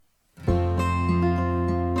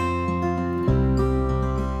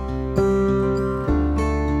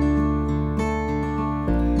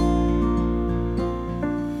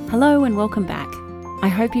Hello and welcome back. I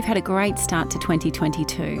hope you've had a great start to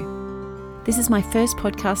 2022. This is my first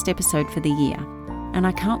podcast episode for the year, and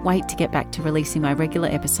I can't wait to get back to releasing my regular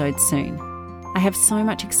episodes soon. I have so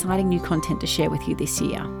much exciting new content to share with you this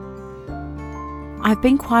year. I've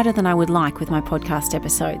been quieter than I would like with my podcast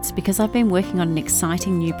episodes because I've been working on an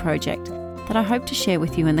exciting new project that I hope to share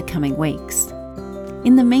with you in the coming weeks.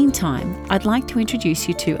 In the meantime, I'd like to introduce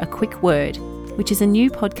you to A Quick Word, which is a new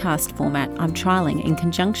podcast format I'm trialling in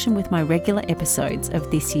conjunction with my regular episodes of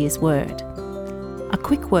this year's Word. A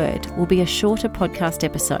Quick Word will be a shorter podcast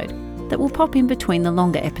episode that will pop in between the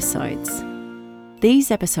longer episodes.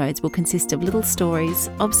 These episodes will consist of little stories,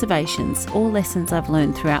 observations, or lessons I've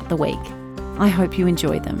learned throughout the week. I hope you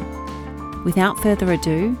enjoy them. Without further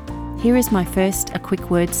ado, here is my first A Quick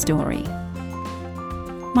Word story.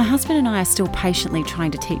 My husband and I are still patiently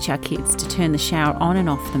trying to teach our kids to turn the shower on and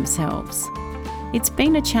off themselves. It's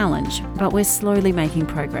been a challenge, but we're slowly making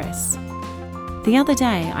progress. The other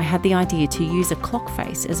day, I had the idea to use a clock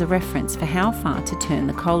face as a reference for how far to turn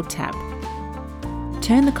the cold tap.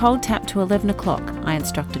 Turn the cold tap to 11 o'clock, I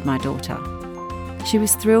instructed my daughter. She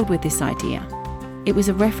was thrilled with this idea. It was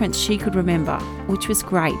a reference she could remember, which was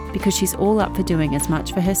great because she's all up for doing as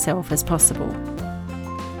much for herself as possible.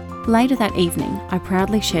 Later that evening, I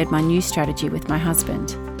proudly shared my new strategy with my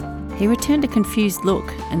husband. He returned a confused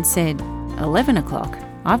look and said, 11 o'clock?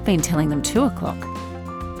 I've been telling them 2 o'clock.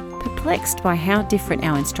 Perplexed by how different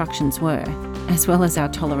our instructions were, as well as our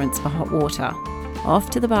tolerance for hot water, off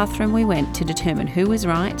to the bathroom we went to determine who was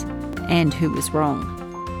right and who was wrong.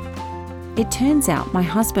 It turns out my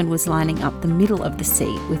husband was lining up the middle of the C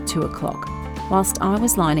with 2 o'clock, whilst I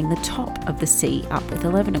was lining the top of the C up with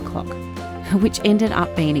 11 o'clock, which ended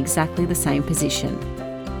up being exactly the same position.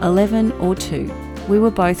 11 or 2, we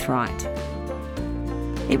were both right.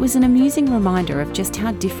 It was an amusing reminder of just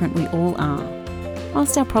how different we all are.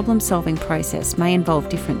 Whilst our problem-solving process may involve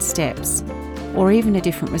different steps, or even a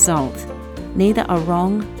different result, neither are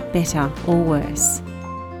wrong, better, or worse.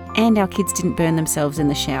 And our kids didn't burn themselves in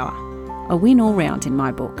the shower. A win all round in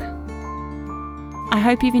my book. I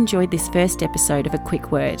hope you've enjoyed this first episode of A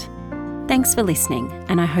Quick Word. Thanks for listening,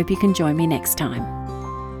 and I hope you can join me next time.